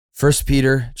1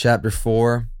 Peter chapter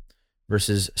 4,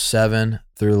 verses 7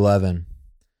 through 11.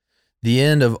 The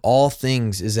end of all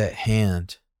things is at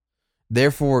hand.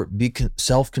 Therefore, be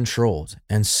self-controlled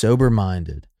and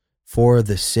sober-minded for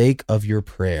the sake of your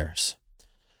prayers.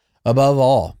 Above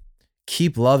all,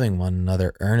 keep loving one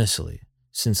another earnestly,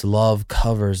 since love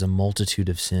covers a multitude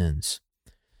of sins.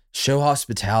 Show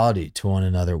hospitality to one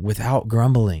another without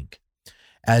grumbling.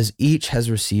 As each has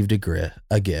received a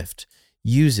gift,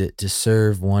 use it to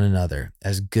serve one another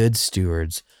as good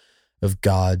stewards of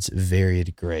God's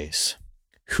varied grace.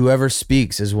 Whoever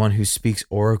speaks is one who speaks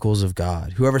oracles of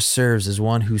God. Whoever serves is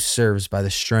one who serves by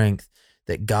the strength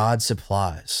that God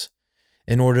supplies,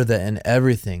 in order that in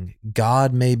everything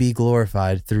God may be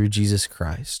glorified through Jesus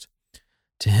Christ.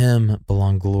 To him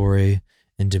belong glory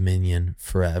and dominion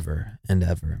forever and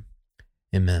ever.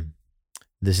 Amen.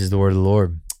 This is the word of the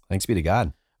Lord. Thanks be to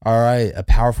God. All right, a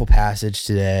powerful passage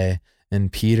today, and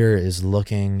Peter is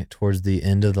looking towards the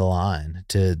end of the line,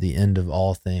 to the end of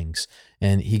all things,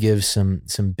 and he gives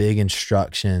some big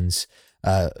instructions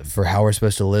for how we're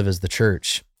supposed to live as the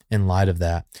church in light of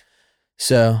that.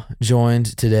 So,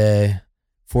 joined today,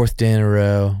 fourth day in a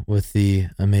row, with the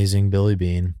amazing Billy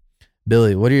Bean.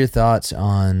 Billy, what are your thoughts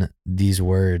on these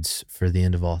words for the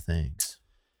end of all things?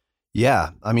 Yeah,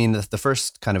 I mean, the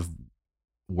first kind of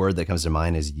word that comes to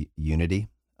mind is unity.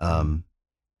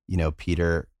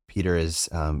 Peter is,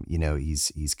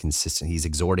 he's consistent. He's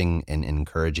exhorting and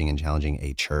encouraging and challenging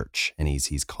a church, and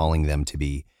he's calling them to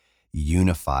be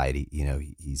unified.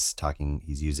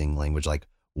 He's using language like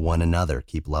one another,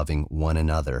 keep loving one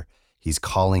another. He's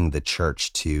calling the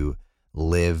church to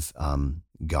live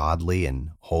godly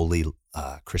and holy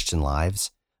Christian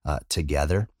lives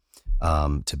together,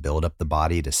 to build up the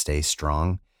body, to stay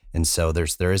strong. And so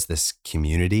there is this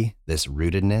community, this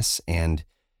rootedness, and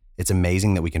it's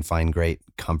amazing that we can find great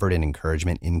comfort and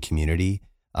encouragement in community,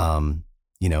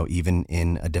 even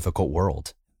in a difficult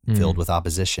world filled with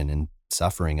opposition and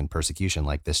suffering and persecution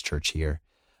like this church here.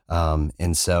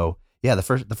 And so, yeah, the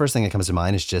first thing that comes to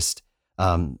mind is just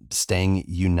staying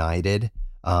united,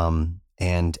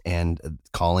 and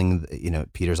calling,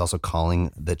 Peter's also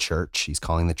calling the church. He's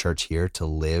calling the church here to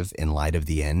live in light of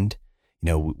the end.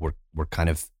 We're kind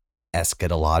of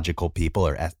eschatological people,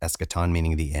 or eschaton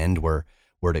meaning the end. We're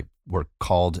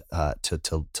called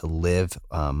to live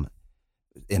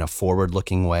in a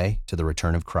forward-looking way to the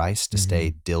return of Christ, to stay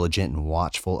diligent and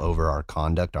watchful over our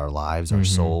conduct, our lives, our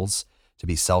souls, to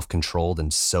be self-controlled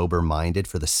and sober-minded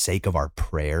for the sake of our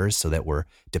prayers, so that we're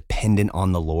dependent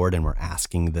on the Lord and we're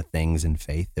asking the things in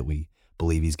faith that we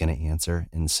believe he's going to answer.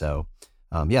 And so,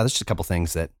 there's just a couple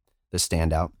things that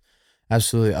stand out.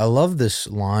 Absolutely. I love this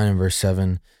line in verse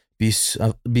 7, be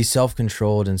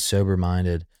self-controlled and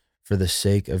sober-minded for the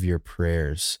sake of your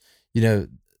prayers.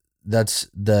 That's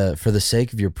for the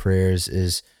sake of your prayers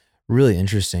is really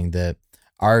interesting, that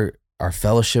our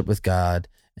fellowship with God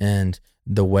and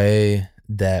the way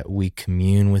that we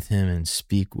commune with him and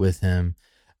speak with him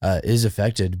is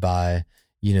affected by,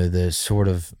 the sort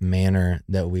of manner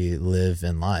that we live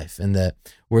in life, and that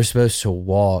we're supposed to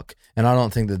walk. And I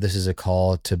don't think that this is a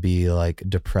call to be like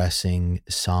depressing,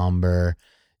 somber,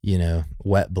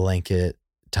 wet blanket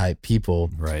type people.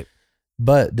 Right.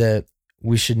 But that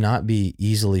we should not be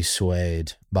easily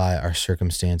swayed by our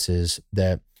circumstances,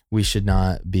 that we should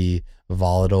not be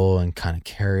volatile and kind of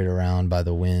carried around by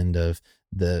the wind of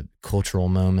the cultural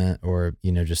moment, or,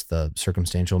 just the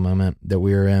circumstantial moment that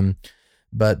we are in,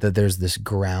 but that there's this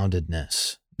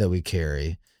groundedness that we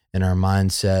carry in our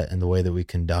mindset and the way that we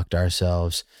conduct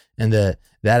ourselves, and that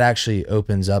actually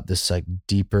opens up this like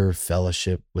deeper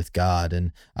fellowship with God.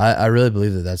 And I really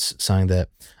believe that that's something that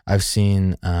I've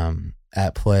seen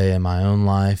at play in my own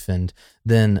life. And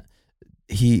then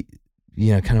he,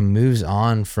 kind of moves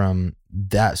on from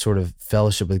that sort of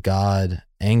fellowship with God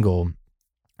angle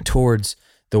towards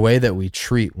the way that we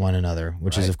treat one another,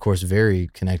 which is of course very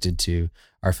connected to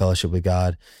our fellowship with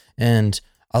God. And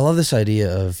I love this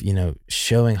idea of,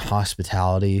 showing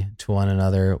hospitality to one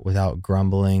another without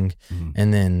grumbling.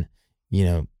 And then,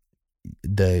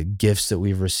 the gifts that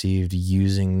we've received,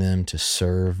 using them to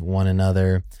serve one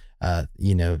another,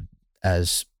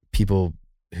 as people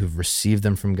who've received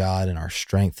them from God and are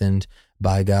strengthened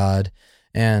by God.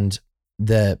 And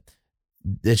that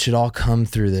it should all come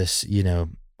through this,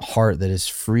 heart that is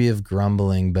free of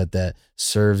grumbling, but that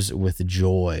serves with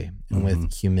joy and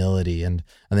with humility. And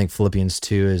I think Philippians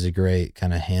 2 is a great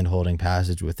kind of hand-holding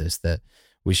passage with this, that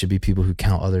we should be people who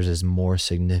count others as more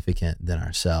significant than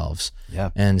ourselves. Yeah.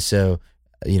 And so,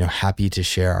 happy to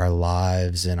share our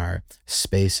lives and our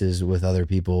spaces with other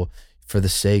people for the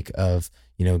sake of,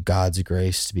 God's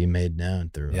grace to be made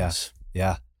known through us.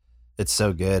 Yeah. It's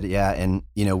so good. Yeah. And,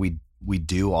 we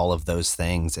do all of those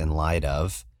things in light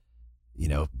of,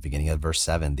 beginning of verse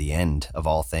 7, the end of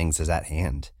all things is at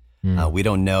hand. We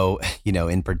don't know,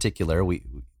 in particular,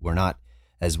 we're not,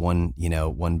 as one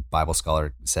Bible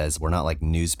scholar says, we're not like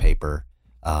newspaper,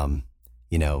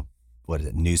 what is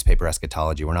it? Newspaper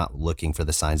eschatology. We're not looking for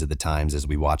the signs of the times as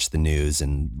we watch the news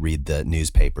and read the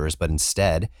newspapers, but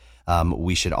instead,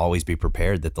 we should always be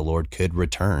prepared that the Lord could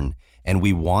return. And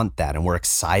we want that, and we're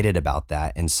excited about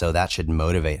that. And so that should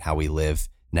motivate how we live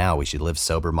now. We should live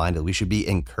sober-minded. We should be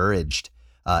encouraged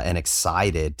and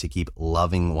excited to keep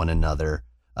loving one another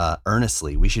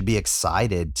earnestly. We should be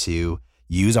excited to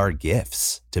use our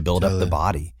gifts to build up the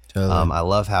body. I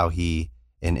love how he,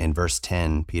 in verse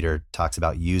 10, Peter talks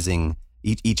about using,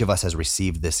 each of us has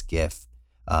received this gift.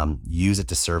 Use it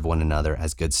to serve one another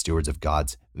as good stewards of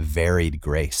God's varied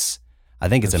grace. I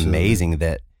think it's amazing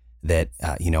that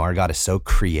our God is so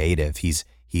creative.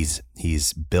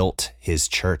 He's built his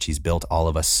church. He's built all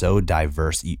of us so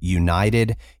diverse,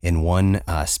 united in one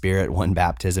spirit, one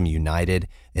baptism, united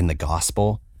in the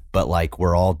gospel, but like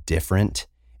we're all different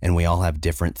and we all have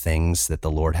different things that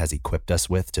the Lord has equipped us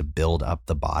with to build up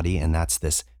the body. And that's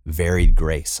this varied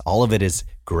grace. All of it is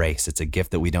grace. It's a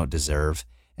gift that we don't deserve.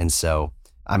 And so,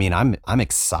 I'm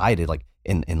excited, like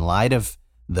in light of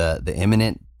the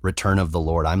imminent return of the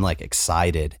Lord, I'm like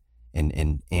excited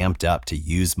and amped up to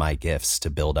use my gifts to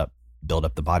build up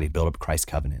the body, build up Christ's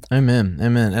covenant. Amen.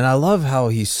 And I love how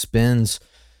he spins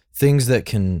things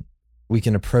that we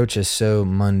can approach as so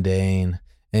mundane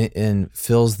and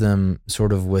fills them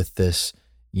sort of with this,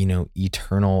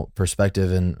 eternal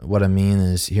perspective. And what I mean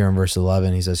is here in verse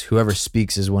 11, he says, whoever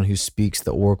speaks is one who speaks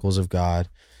the oracles of God.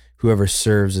 Whoever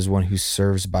serves is one who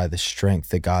serves by the strength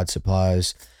that God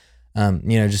supplies.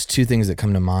 Just two things that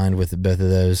come to mind with both of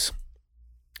those.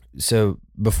 So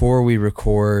before we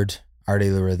record our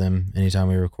daily rhythm, anytime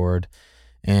we record,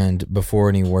 and before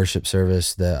any worship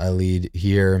service that I lead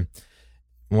here,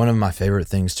 one of my favorite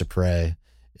things to pray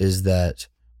is that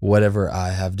whatever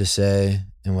I have to say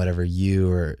and whatever you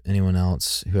or anyone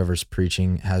else, whoever's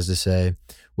preaching, has to say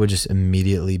would just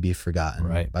immediately be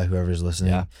forgotten by whoever's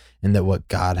listening, and that what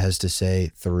God has to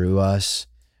say through us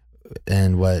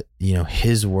and what,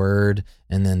 his word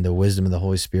and then the wisdom of the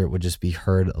Holy Spirit would just be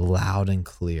heard loud and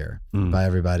clear by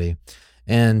everybody.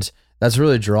 And that's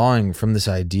really drawing from this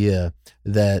idea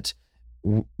that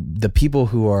the people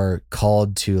who are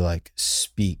called to like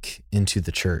speak into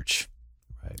the church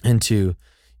and to,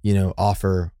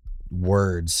 offer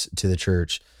words to the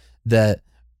church, that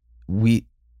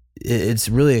it's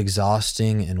really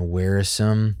exhausting and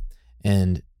wearisome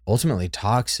and ultimately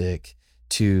toxic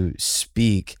to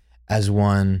speak as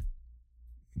one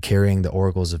carrying the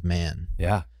oracles of man.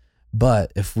 Yeah.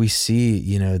 But if we see,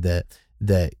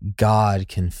 that God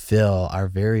can fill our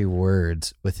very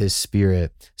words with his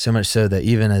spirit, so much so that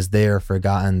even as they are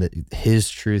forgotten, that his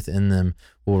truth in them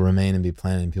will remain and be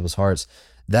planted in people's hearts,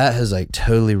 that has like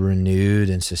totally renewed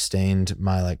and sustained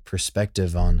my like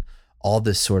perspective on all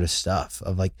this sort of stuff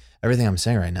of like everything I'm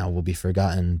saying right now will be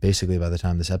forgotten basically by the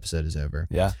time this episode is over.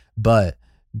 Yeah. But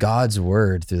God's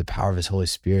word through the power of his Holy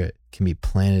Spirit can be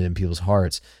planted in people's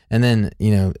hearts. And then,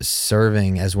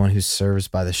 serving as one who serves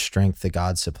by the strength that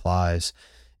God supplies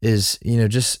is,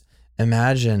 just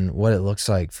imagine what it looks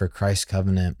like for Christ's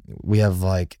covenant. We have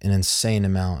like an insane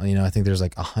amount, I think there's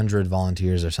like 100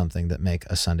 volunteers or something that make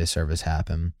a Sunday service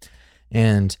happen.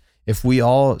 And if we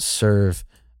all serve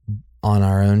on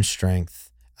our own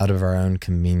strength, out of our own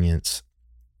convenience,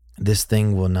 this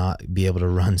thing will not be able to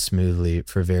run smoothly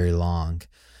for very long.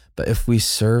 But if we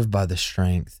serve by the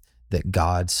strength that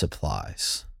God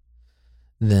supplies,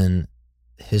 then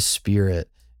his spirit,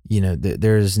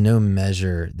 there is no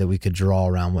measure that we could draw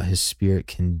around what his spirit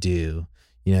can do,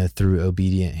 through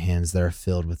obedient hands that are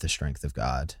filled with the strength of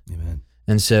God. Amen.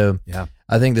 And so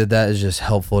I think that is just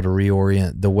helpful to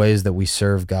reorient the ways that we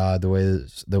serve God, the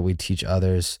ways that we teach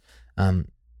others.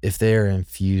 If they are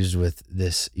infused with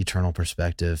this eternal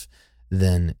perspective,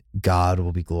 then God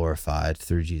will be glorified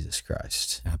through Jesus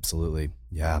Christ. Absolutely.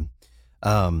 Yeah.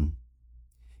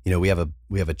 We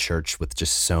have a church with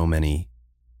just so many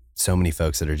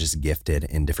folks that are just gifted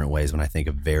in different ways. When I think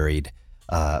of varied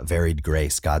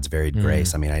grace, God's varied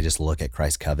grace, I just look at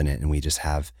Christ's covenant and we just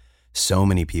have so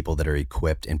many people that are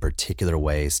equipped in particular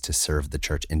ways to serve the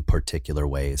church in particular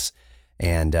ways.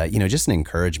 And, just an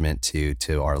encouragement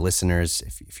to our listeners,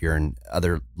 if you're in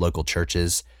other local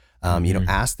churches,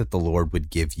 ask that the Lord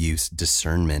would give you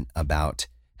discernment about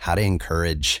how to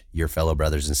encourage your fellow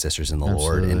brothers and sisters in the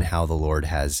Lord, and how the Lord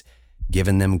has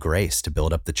given them grace to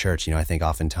build up the church. I think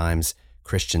oftentimes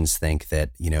Christians think that,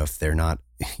 if they're not,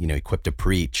 equipped to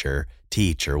preach or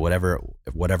teach or whatever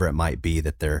it might be,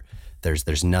 that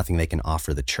there's nothing they can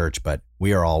offer the church, but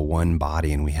we are all one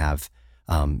body, and we have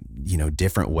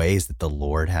different ways that the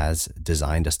Lord has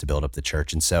designed us to build up the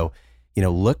church. And so,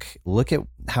 look at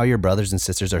how your brothers and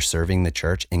sisters are serving the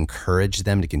church. Encourage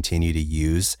them to continue to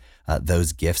use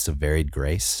those gifts of varied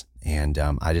grace. And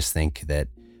I just think that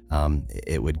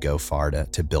it would go far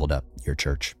to build up your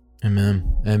church.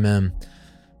 Amen. Amen.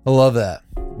 I love that.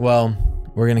 Well,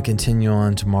 we're going to continue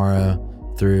on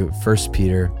tomorrow through 1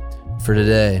 Peter. For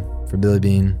today, for Billy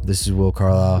Bean, this is Will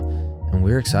Carlisle, and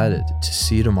we're excited to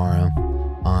see you tomorrow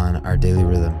on Our Daily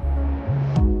Rhythm.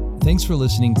 Thanks for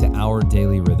listening to Our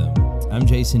Daily Rhythm. I'm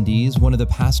Jason Dees, one of the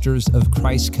pastors of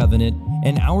Christ Covenant,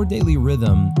 and Our Daily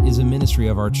Rhythm is a ministry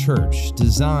of our church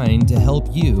designed to help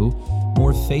you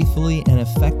more faithfully and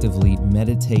effectively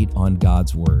meditate on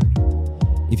God's Word.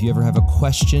 If you ever have a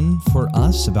question for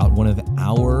us about one of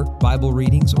our Bible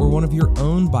readings or one of your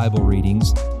own Bible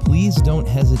readings, please don't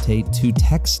hesitate to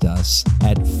text us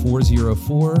at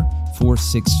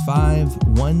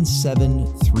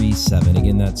 404-465-1737.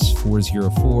 Again, that's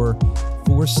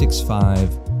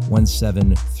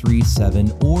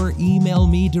 404-465-1737, or email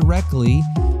me directly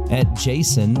at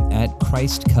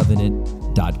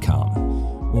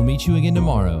jason@christcovenant.com. We'll meet you again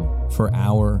tomorrow for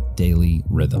Our Daily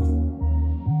Rhythm.